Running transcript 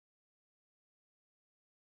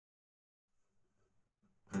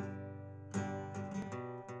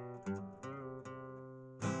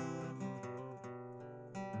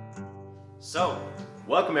So,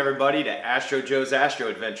 welcome everybody to Astro Joe's Astro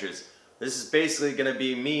Adventures. This is basically going to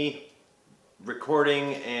be me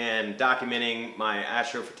recording and documenting my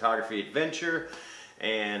astrophotography adventure,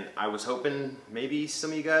 and I was hoping maybe some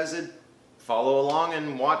of you guys would follow along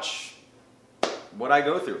and watch what I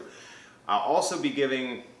go through. I'll also be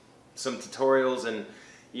giving some tutorials and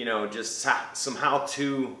just some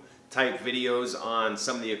how-to type videos on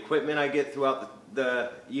some of the equipment I get throughout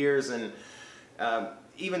the years, and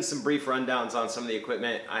even some brief rundowns on some of the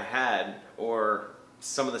equipment I had, or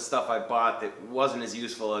some of the stuff I bought that wasn't as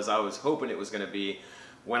useful as I was hoping it was going to be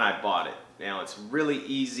when I bought it. Now, it's really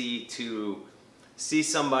easy to see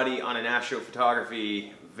somebody on an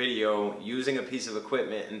astrophotography video using a piece of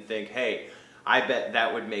equipment and think, hey, I bet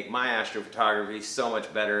that would make my astrophotography so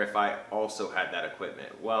much better if I also had that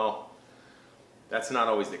equipment. Well, that's not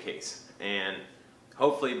always the case, and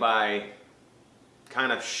hopefully by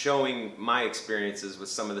kind of showing my experiences with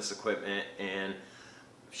some of this equipment and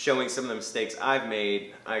showing some of the mistakes I've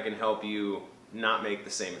made, I can help you not make the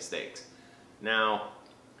same mistakes. Now,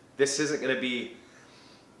 this isn't going to be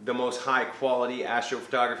the most high quality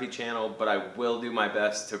astrophotography channel, but I will do my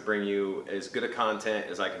best to bring you as good a content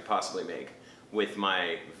as I can possibly make with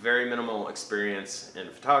my very minimal experience in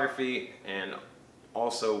photography and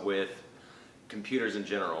also with computers in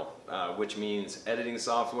general, which means editing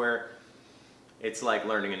software. It's like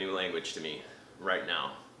learning a new language to me right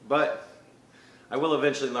now. But I will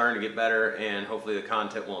eventually learn to get better, and hopefully the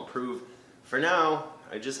content will improve. For now,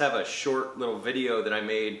 I just have a short little video that I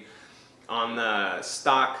made on the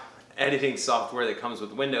stock editing software that comes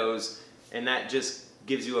with Windows, and that just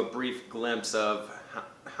gives you a brief glimpse of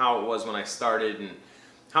how it was when I started and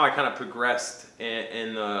how I kind of progressed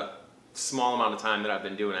in the small amount of time that I've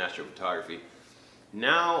been doing astrophotography.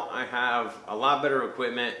 Now I have a lot better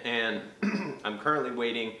equipment, and I'm currently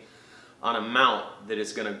waiting on a mount that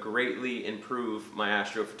is going to greatly improve my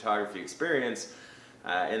astrophotography experience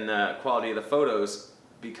and the quality of the photos,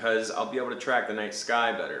 because I'll be able to track the night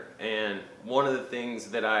sky better. And one of the things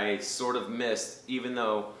that I sort of missed, even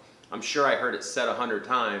though I'm sure I heard it said 100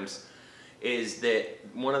 times, is that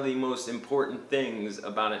one of the most important things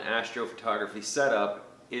about an astrophotography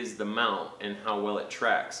setup is the mount and how well it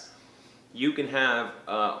tracks. You can have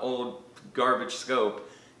an old garbage scope,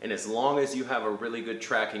 and as long as you have a really good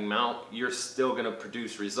tracking mount, you're still going to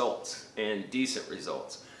produce results, and decent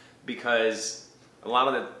results, because a lot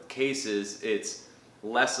of the cases it's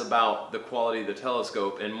less about the quality of the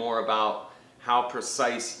telescope and more about how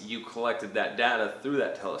precise you collected that data through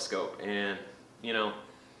that telescope. And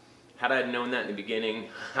had I known that in the beginning,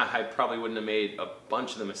 I probably wouldn't have made a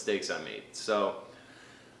bunch of the mistakes I made. So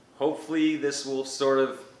hopefully this will sort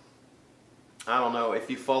of, I don't know, if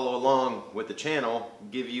you follow along with the channel,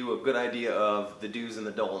 give you a good idea of the do's and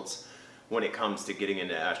the don'ts when it comes to getting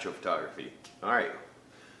into astrophotography. Alright,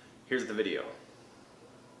 here's the video.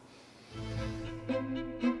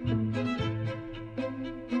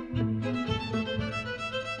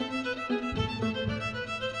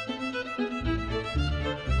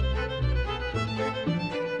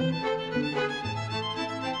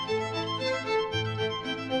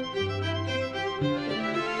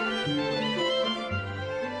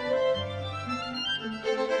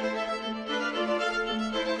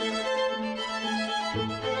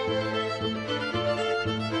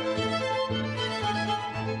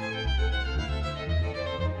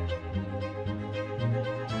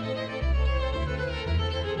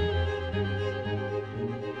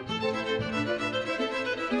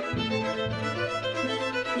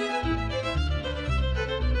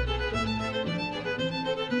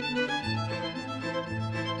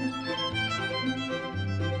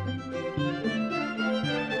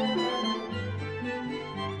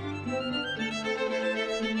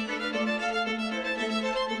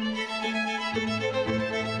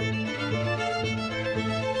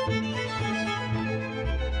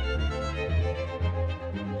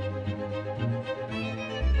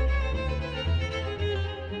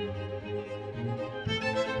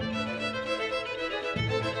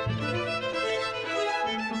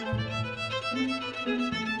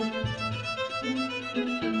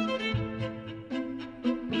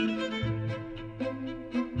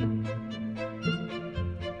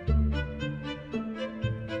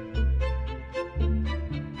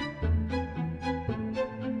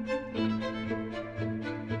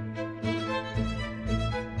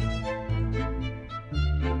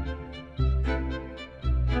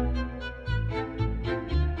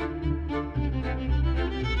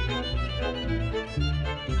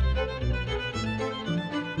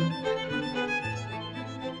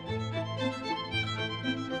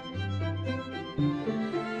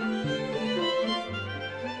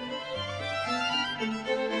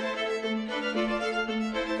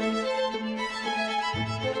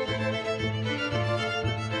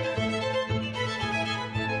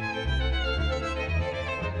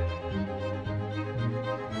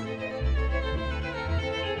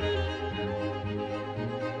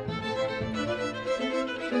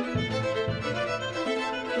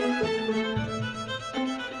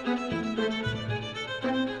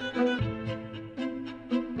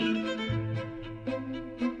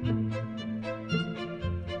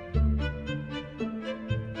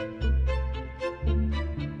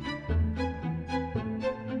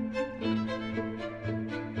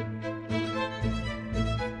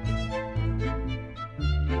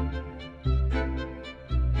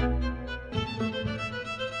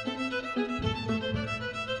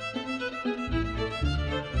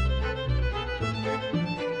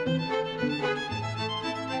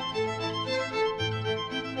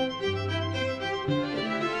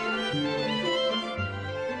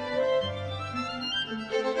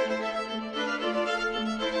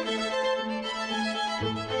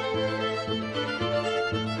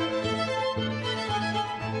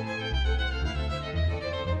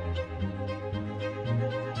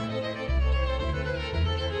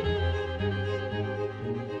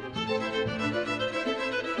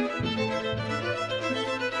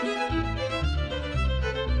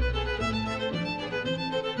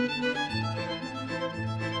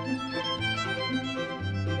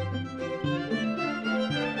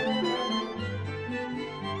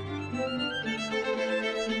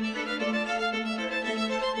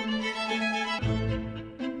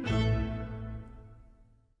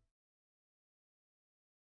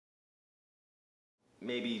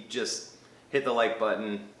 maybe just hit the like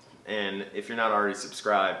button, and if you're not already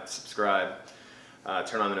subscribed, subscribe.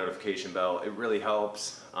 Turn on the notification bell. It really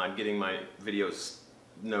helps on getting my videos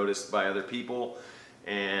noticed by other people,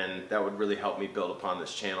 and that would really help me build upon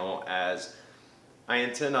this channel, as I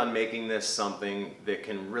intend on making this something that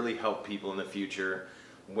can really help people in the future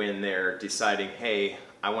when they're deciding, hey,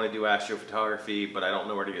 I want to do astrophotography, but I don't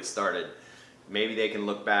know where to get started. Maybe they can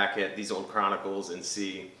look back at these old chronicles and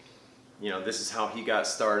see, you know, this is how he got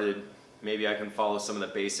started. Maybe I can follow some of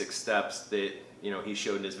the basic steps that, you know, he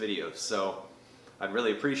showed in his videos. So I'd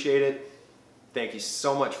really appreciate it. Thank you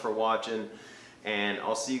so much for watching, and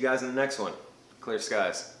I'll see you guys in the next one. Clear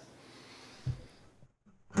skies.